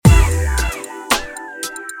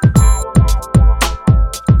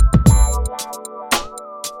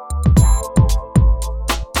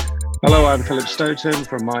I'm Philip Stoughton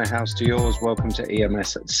from My House to Yours. Welcome to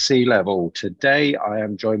EMS at Sea Level. Today, I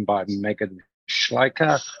am joined by Megan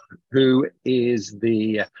Schleicher, who is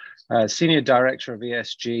the Senior Director of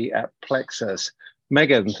ESG at Plexus.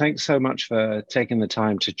 Megan, thanks so much for taking the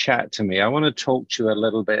time to chat to me. I want to talk to you a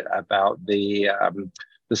little bit about the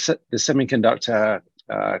Semiconductor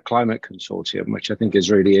Climate Consortium, which I think is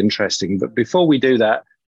really interesting. But before we do that,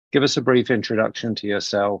 give us a brief introduction to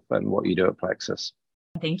yourself and what you do at Plexus.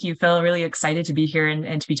 Thank you, Phil. Really excited to be here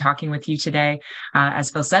and to be talking with you today.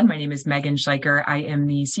 As Phil said, my name is Megan Schleicher. I am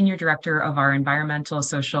the Senior Director of our Environmental,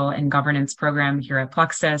 Social, and Governance program here at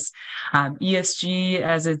Plexus. ESG,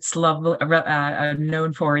 as it's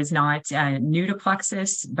known for, is not new to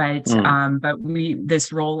Plexus, but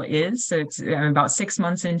this role is. So I'm about 6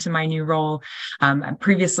 months into my new role. I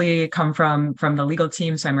previously come from the legal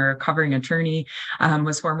team, so I'm a recovering attorney.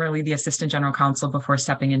 Was formerly the Assistant General Counsel before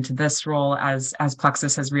stepping into this role as Plexus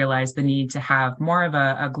has realized the need to have more of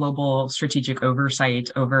a global strategic oversight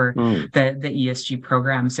over the ESG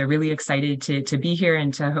program. So really excited to be here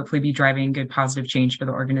and to hopefully be driving good positive change for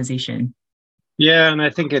the organization. Yeah, and I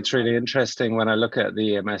think it's really interesting when I look at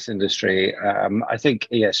the EMS industry. I think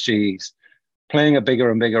ESG is playing a bigger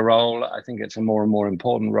and bigger role. I think it's a more and more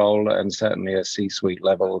important role, and certainly a C-suite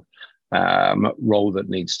level role that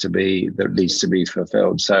needs to be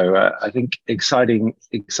fulfilled. So I think exciting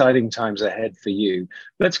times ahead for you.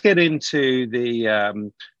 Let's get into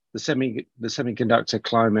the Semiconductor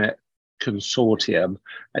Climate Consortium.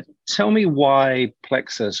 Tell me why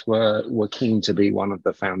Plexus were keen to be one of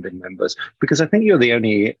the founding members, because I think you're the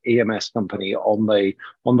only EMS company on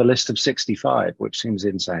the list of 65, which seems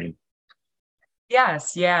insane.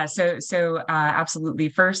 Yes, yeah. So absolutely.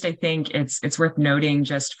 First, I think it's worth noting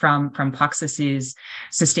just from Plexus's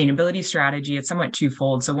sustainability strategy, it's somewhat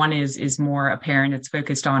twofold. So one is more apparent. It's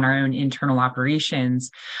focused on our own internal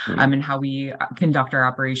operations and how we conduct our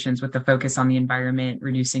operations with the focus on the environment,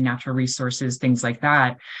 reducing natural resources, things like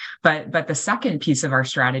that. But the second piece of our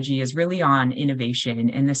strategy is really on innovation,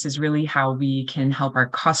 and this is really how we can help our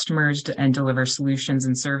customers and deliver solutions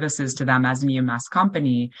and services to them as an EMS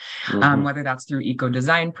company, whether that's through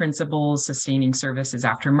eco-design principles, sustaining services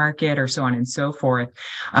aftermarket, or so on and so forth,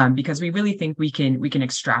 because we really think we can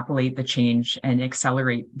extrapolate the change and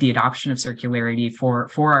accelerate the adoption of circularity for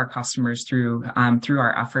our customers through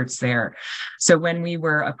our efforts there. So when we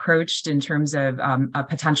were approached in terms of a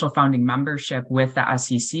potential founding membership with the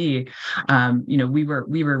SEC, we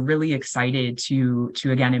were really excited to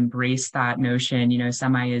again embrace that notion.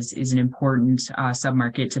 Semi is an important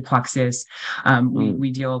submarket to Plexus.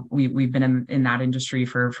 We've been in that industry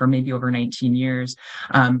for maybe over 19 years.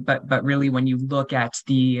 But really, when you look at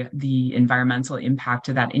the environmental impact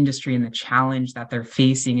of that industry and the challenge that they're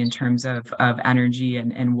facing in terms of energy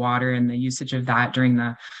and water and the usage of that during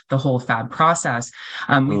the whole fab process,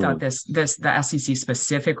 we thought the SEC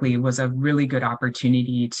specifically was a really good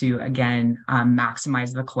opportunity to, again,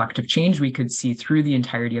 maximize the collective change we could see through the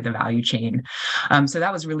entirety of the value chain. So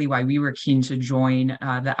that was really why we were keen to join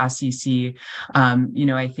the SEC.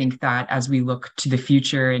 I think that as we look to the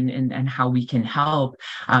future and how we can help,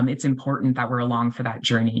 it's important that we're along for that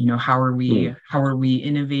journey. How are we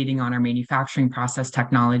innovating on our manufacturing process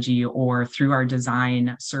technology or through our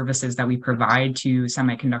design services that we provide to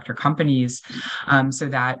semiconductor companies, so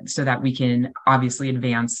that we can obviously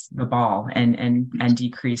advance the ball and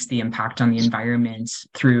decrease the impact on the environment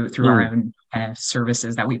through our own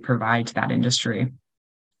services that we provide to that industry.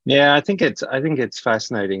 Yeah, I think it's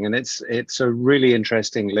fascinating, and it's a really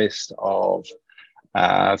interesting list of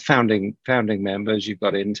founding members. You've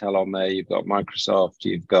got Intel on there, you've got Microsoft,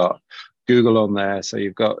 you've got Google on there. So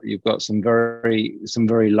you've got some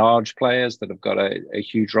very large players that have got a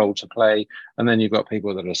huge role to play, and then you've got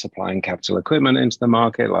people that are supplying capital equipment into the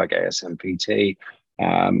market, like ASMPT.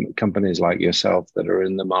 Companies like yourself that are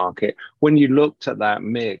in the market. When you looked at that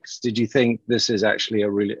mix, did you think this is actually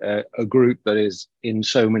a group that is in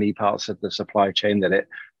so many parts of the supply chain that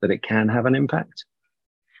it can have an impact?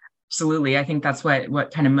 Absolutely. I think that's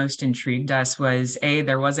what kind of most intrigued us was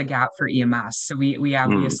there was a gap for EMS. So we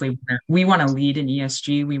obviously we want to lead in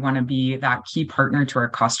ESG. We want to be that key partner to our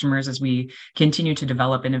customers as we continue to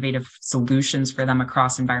develop innovative solutions for them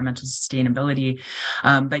across environmental sustainability.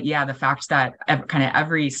 But yeah, the fact that kind of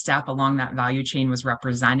every step along that value chain was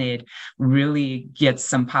represented really gets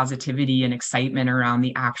some positivity and excitement around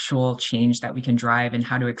the actual change that we can drive and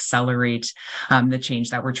how to accelerate the change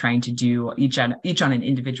that we're trying to do each on an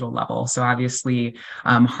individual level. So obviously,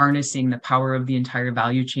 harnessing the power of the entire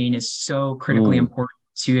value chain is so critically important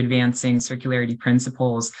to advancing circularity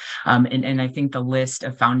principles. And I think the list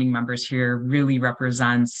of founding members here really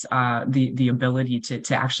represents the ability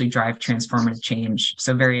to actually drive transformative change.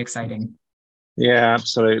 So very exciting. Yeah,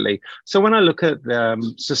 absolutely. So when I look at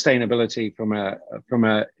sustainability from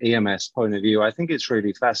a EMS point of view, I think it's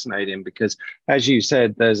really fascinating because, as you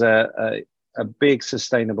said, there's a big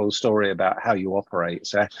sustainable story about how you operate.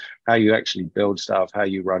 So how you actually build stuff, how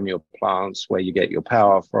you run your plants, where you get your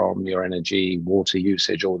power from, your energy, water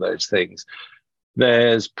usage, all those things.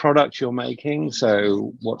 There's product you're making.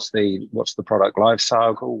 So what's the product life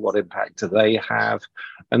cycle? What impact do they have?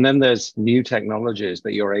 And then there's new technologies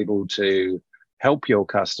that you're able to help your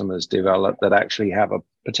customers develop that actually have a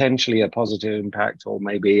potentially a positive impact, or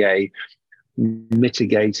maybe a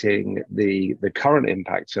mitigating the current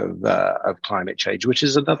impact of climate change, which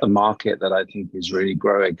is another market that I think is really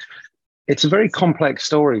growing. It's a very complex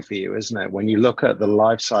story for you, isn't it? When you look at the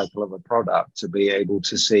life cycle of a product, to be able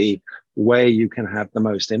to see where you can have the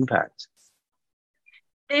most impact.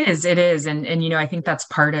 It is. And, you know, I think that's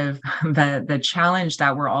part of the challenge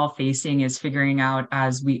that we're all facing, is figuring out,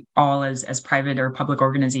 as we all, as private or public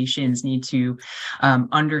organizations, need to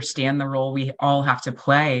understand the role we all have to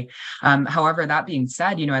play. However, that being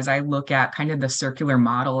said, you know, as I look at kind of the circular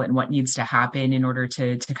model and what needs to happen in order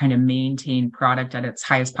to kind of maintain product at its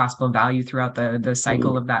highest possible value throughout the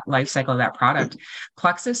cycle of that life cycle of that product,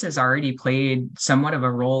 Plexus has already played somewhat of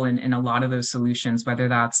a role in a lot of those solutions, whether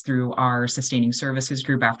that's through our sustaining services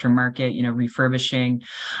group, aftermarket, you know, refurbishing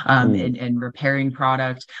and repairing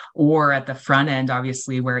product, or at the front end,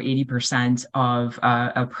 obviously, where 80% of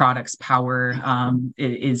a product's power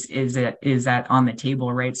is at on the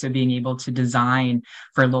table, right? So being able to design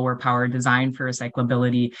for lower power, design for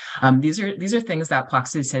recyclability, these are things that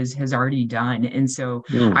Plexus has already done, and so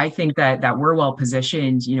I think that we're well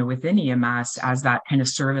positioned, you know, within EMS as that kind of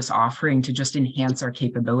service offering to just enhance our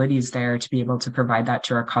capabilities there, to be able to provide that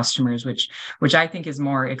to our customers, which I think is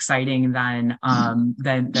more exciting than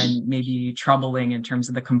maybe troubling in terms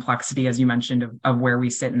of the complexity, as you mentioned, of where we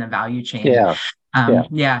sit in the value chain.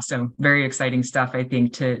 So very exciting stuff, I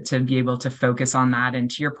think, to be able to focus on that,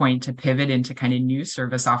 and to your point, to pivot into kind of new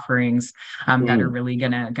service offerings that are really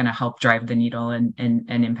gonna help drive the needle and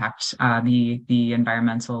impact the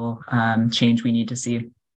environmental change we need to see.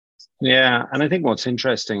 Yeah, and I think what's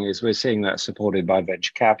interesting is we're seeing that supported by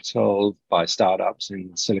venture capital, by startups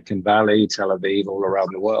in Silicon Valley, Tel Aviv, all around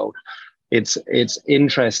the world. It's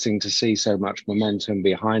interesting to see so much momentum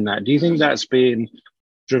behind that. Do you think that's been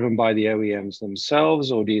driven by the OEMs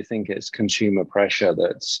themselves, or do you think it's consumer pressure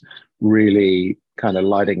that's really kind of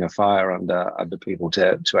lighting a fire under people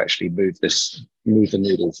to actually move the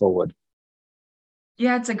needle forward?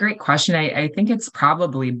 Yeah, it's a great question. I think it's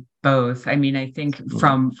probably both. I mean, I think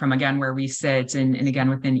from again where we sit, and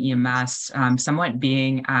again within EMS, somewhat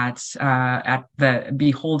being at the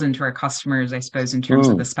beholden to our customers, I suppose, in terms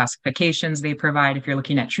of the specifications they provide. If you're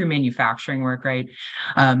looking at true manufacturing work, right?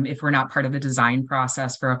 If we're not part of the design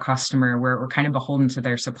process for a customer, we're kind of beholden to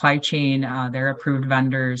their supply chain, their approved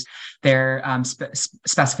vendors, their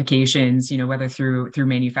specifications. You know, whether through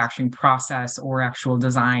manufacturing process or actual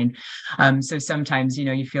design. So sometimes, you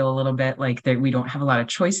know, you feel a little bit like that we don't have a lot of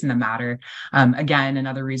choice in the matter. Again,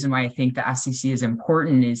 another reason why I think the SCC is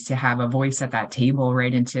important is to have a voice at that table,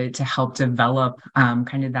 right? And to help develop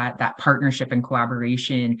kind of that partnership and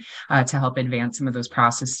collaboration to help advance some of those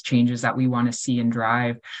process changes that we want to see and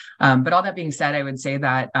drive. But all that being said, I would say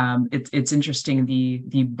that it's interesting.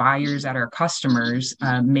 The buyers at our customers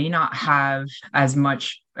may not have as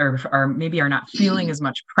much, or maybe are not feeling as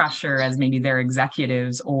much pressure as maybe their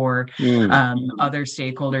executives or other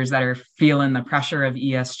stakeholders that are feeling the pressure of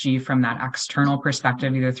ESG from that external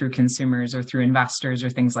perspective, either through consumers or through investors or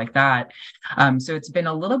things like that. So it's been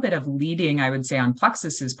a little bit of leading, I would say, on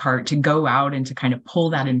Plexus's part to go out and to kind of pull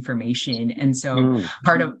that information. And so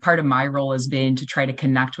part of my role has been to try to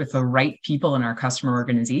connect with the right people in our customer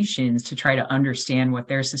organizations to try to understand what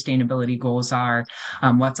their sustainability goals are,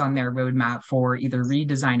 what's on their roadmap for either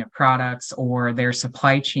redesign of products or their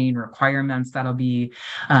supply chain requirements that'll be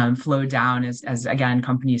flowed down as again,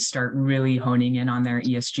 companies start really honing in on their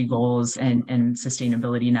ESG goals and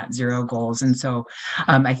sustainability net zero goals. And so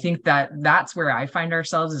I think that's where I find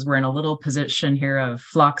ourselves, is we're in a little position here of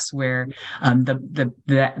flux where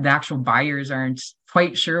the actual buyers aren't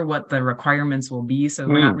quite sure what the requirements will be. So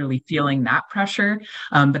we're not really feeling that pressure,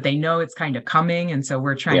 but they know it's kind of coming. And so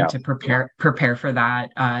we're trying to prepare for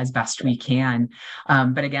that as best we can.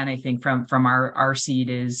 But again, I think from our seat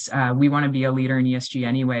is we want to be a leader in ESG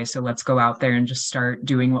anyway. So let's go out there and just start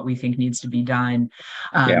doing what we think needs to be done,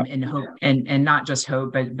 and hope, and not just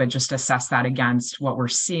hope, but just assess that against what we're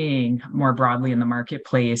seeing more broadly in the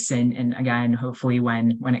marketplace. And again, hopefully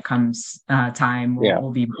when it comes time,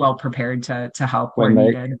 we'll be well prepared to help where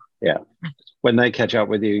needed. When they catch up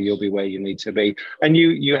with you, you'll be where you need to be. And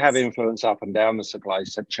you have influence up and down the supply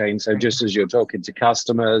chain. So just as you're talking to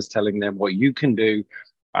customers, telling them what you can do,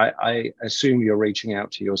 I assume you're reaching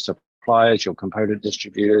out to your suppliers, your component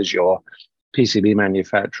distributors, your PCB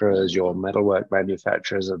manufacturers, your metalwork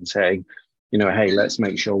manufacturers, and saying, hey, let's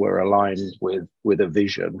make sure we're aligned with a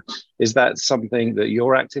vision. Is that something that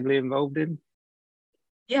you're actively involved in?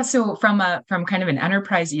 Yeah, so from kind of an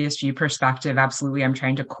enterprise ESG perspective, absolutely, I'm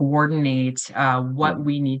trying to coordinate what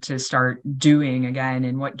we need to start doing again,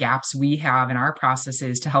 and what gaps we have in our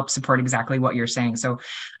processes to help support exactly what you're saying. So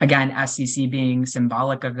again, SCC being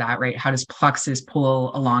symbolic of that, right? How does Plexus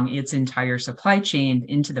pull along its entire supply chain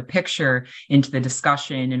into the picture, into the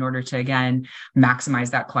discussion, in order to, again, maximize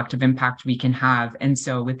that collective impact we can have? And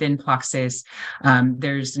so within Plexus,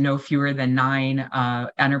 there's no fewer than 9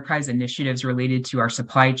 enterprise initiatives related to our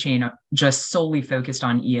supply chain, just solely focused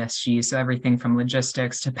on ESG. So everything from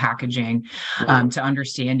logistics to packaging, to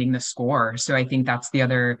understanding the score. So I think that's the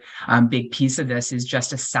other big piece of this, is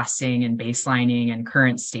just assessing and baselining and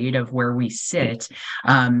current state of where we sit,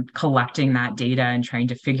 collecting that data and trying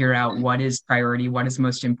to figure out what is priority, what is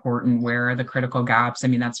most important, where are the critical gaps. I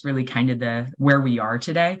mean, that's really kind of where we are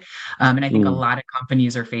today. And I think a lot of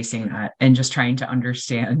companies are facing that, and just trying to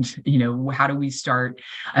understand, how do we start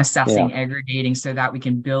assessing, aggregating, so that we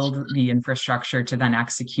can build the infrastructure to then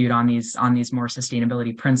execute on these more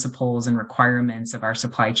sustainability principles and requirements of our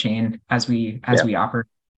supply chain as we operate.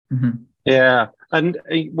 Yeah, and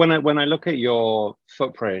when I look at your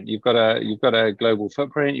footprint, you've got a global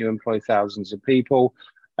footprint. You employ thousands of people.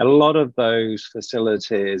 A lot of those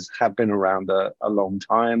facilities have been around a long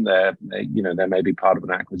time. They may be part of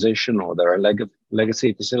an acquisition, or they're a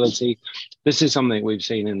legacy facility. This is something we've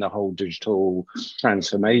seen in the whole digital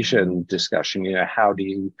transformation discussion.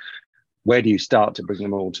 Where do you start to bring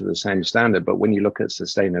them all to the same standard? But when you look at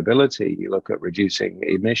sustainability, you look at reducing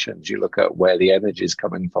emissions, you look at where the energy is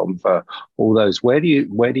coming from for all those. Where do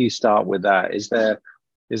you start with that? Is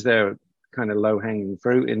there kind of low-hanging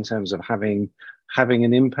fruit in terms of having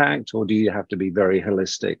an impact, or do you have to be very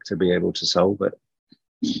holistic to be able to solve it?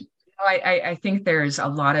 I think there's a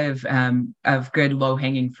lot of good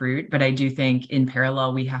low-hanging fruit, but I do think in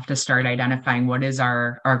parallel we have to start identifying what is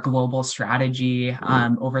our global strategy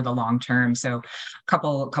over the long term. So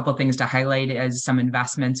couple things to highlight is some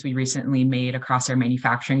investments we recently made across our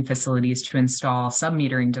manufacturing facilities to install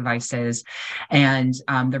sub-metering devices, and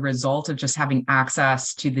the result of just having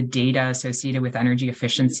access to the data associated with energy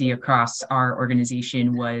efficiency across our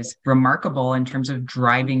organization was remarkable in terms of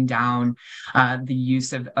driving down the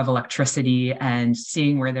use of electricity and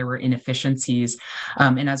seeing where there were inefficiencies.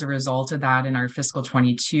 And as a result of that, in our fiscal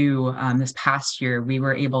 22, this past year, we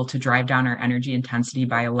were able to drive down our energy intensity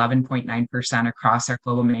by 11.9% across our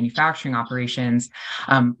global manufacturing operations,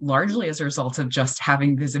 largely as a result of just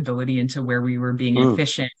having visibility into where we were being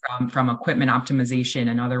efficient from equipment optimization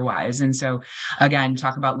and otherwise. And so, again,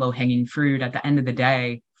 talk about low-hanging fruit. At the end of the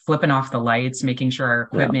day, flipping off the lights, making sure our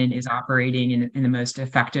equipment is operating in the most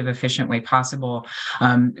effective, efficient way possible.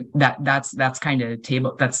 That's kind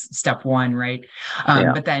of that's step one, right?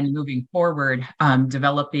 But then moving forward,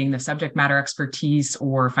 developing the subject matter expertise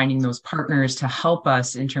or finding those partners to help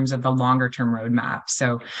us in terms of the longer term roadmap.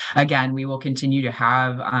 So again, we will continue to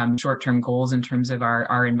have short-term goals in terms of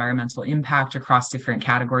our environmental impact across different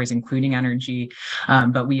categories, including energy.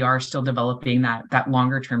 But we are still developing that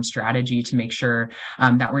longer term strategy to make sure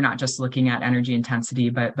that we're not just looking at energy intensity,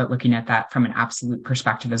 but looking at that from an absolute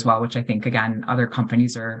perspective as well, which I think, again, other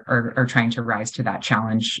companies are trying to rise to that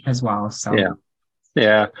challenge as well. So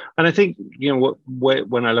yeah. And I think,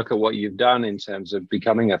 when I look at what you've done in terms of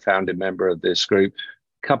becoming a founding member of this group,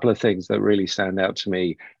 a couple of things that really stand out to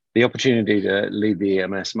me. The opportunity to lead the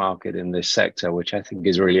EMS market in this sector, which I think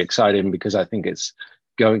is really exciting, because I think it's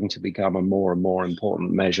going to become a more and more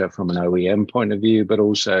important measure from an OEM point of view, but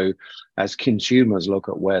also as consumers look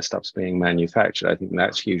at where stuff's being manufactured. I think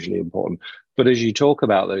that's hugely important. But as you talk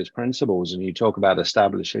about those principles and you talk about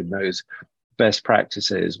establishing those best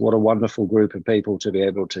practices, what a wonderful group of people to be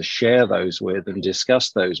able to share those with and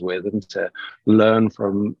discuss those with, and to learn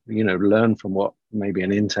from what maybe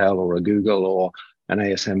an Intel or a Google or and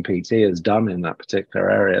ASMPT has done in that particular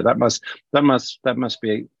area. That must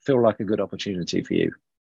feel like a good opportunity for you.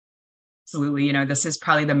 Absolutely. You know, this is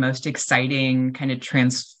probably the most exciting kind of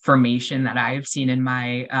transformation that I've seen in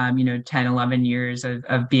my, 10, 11 years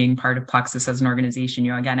of being part of Plexus as an organization.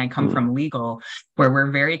 You know, again, I come from legal, where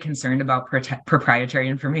we're very concerned about proprietary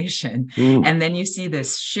information. And then you see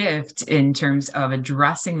this shift in terms of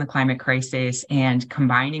addressing the climate crisis and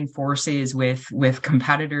combining forces with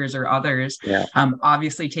competitors or others,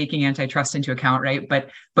 obviously taking antitrust into account, right? But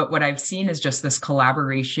what I've seen is just this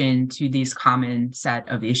collaboration to these common set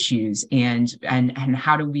of issues. And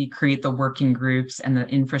how do we create the working groups and the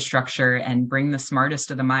infrastructure and bring the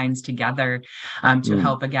smartest of the minds together to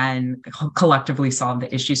help, again, collectively solve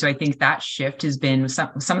the issue. So I think that shift has been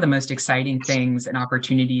some of the most exciting things and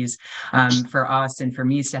opportunities for us and for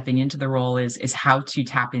me stepping into the role is how to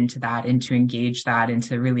tap into that and to engage that and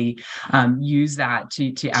to really use that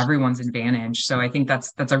to everyone's advantage. So I think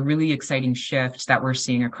that's a really exciting shift that we're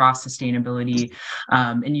seeing across sustainability.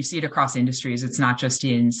 And you see it across industries. It's not just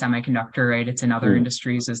in semiconductor, right? It's in other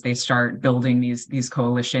industries as they start building these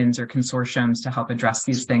coalitions or consortiums to help address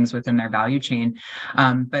these things within their value chain.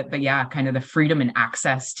 But yeah, kind of the freedom and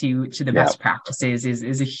access to the best practices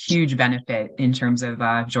is a huge benefit in terms of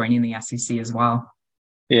joining the SEC as well.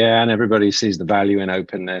 Yeah, and everybody sees the value in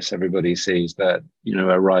openness. Everybody sees that, you know,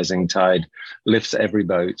 a rising tide lifts every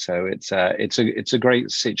boat. So it's a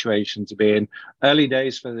great situation to be in. Early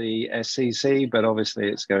days for the SEC, but obviously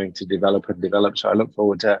it's going to develop and develop. So I look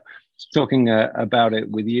forward to talking about it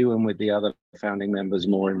with you and with the other founding members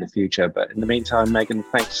more in the future. But in the meantime, Megan,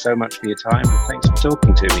 thanks so much for your time and thanks for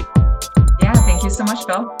talking to me. Yeah, thank you so much,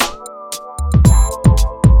 Phil.